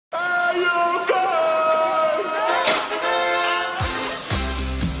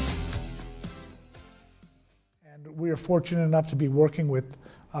fortunate enough to be working with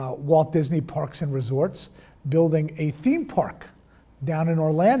Walt Disney Parks and Resorts, building a theme park down in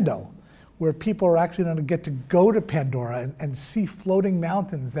Orlando, where people are actually going to get to go to Pandora and see floating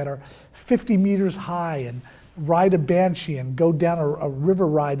mountains that are 50 meters high, and ride a banshee and go down a river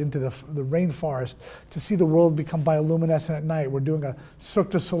ride into the rainforest to see the world become bioluminescent at night. We're doing a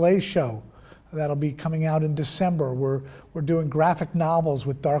Cirque du Soleil show that'll be coming out in December. We're doing graphic novels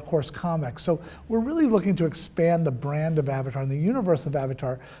with Dark Horse Comics. So we're really looking to expand the brand of Avatar and the universe of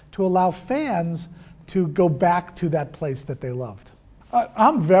Avatar to allow fans to go back to that place that they loved.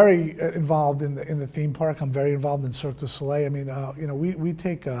 I'm very involved in the theme park. I'm very involved in Cirque du Soleil. I mean, you know, we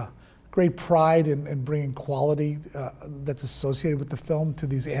take great pride in bringing quality that's associated with the film to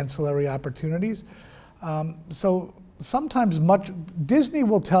these ancillary opportunities. So sometimes Disney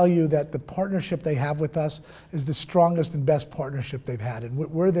will tell you that the partnership they have with us is the strongest and best partnership they've had. And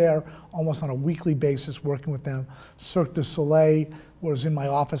we're there almost on a weekly basis working with them. Cirque du Soleil was in my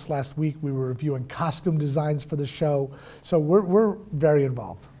office last week. We were reviewing costume designs for the show. So we're very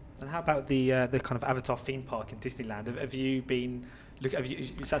involved. And how about the kind of Avatar theme park in Disneyland? Have you been,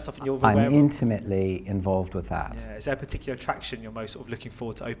 is that something you're aware of? I'm intimately involved with that. Yeah. Is there a particular attraction you're most sort of looking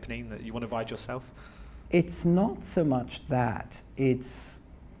forward to opening that you want to ride yourself? It's not so much that. It's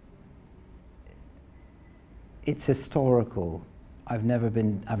historical. I've never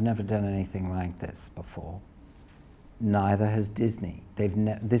done anything like this before. Neither has Disney.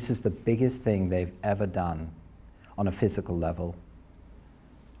 This is the biggest thing they've ever done on a physical level.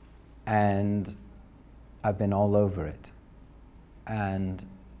 And I've been all over it. And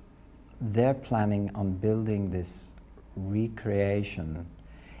they're planning on building this recreation,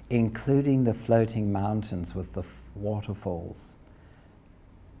 including the floating mountains with the waterfalls.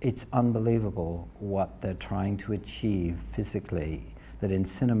 It's unbelievable what they're trying to achieve physically, that in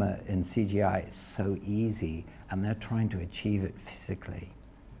cinema, in CGI, it's so easy, and they're trying to achieve it physically.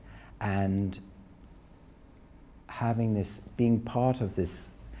 And having this, being part of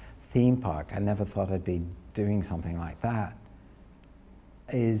this theme park, I never thought I'd be doing something like that,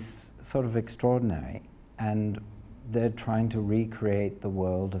 is sort of extraordinary. And they're trying to recreate the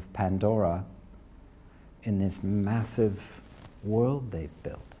world of Pandora in this massive world they've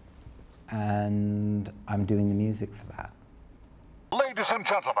built. And I'm doing the music for that. Ladies and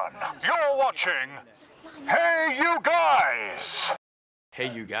gentlemen, you're watching Hey You Guys!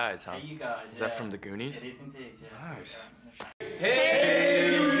 Hey You Guys, huh? Hey You Guys. Is that from the Goonies? It is indeed, yes. Nice. Hey!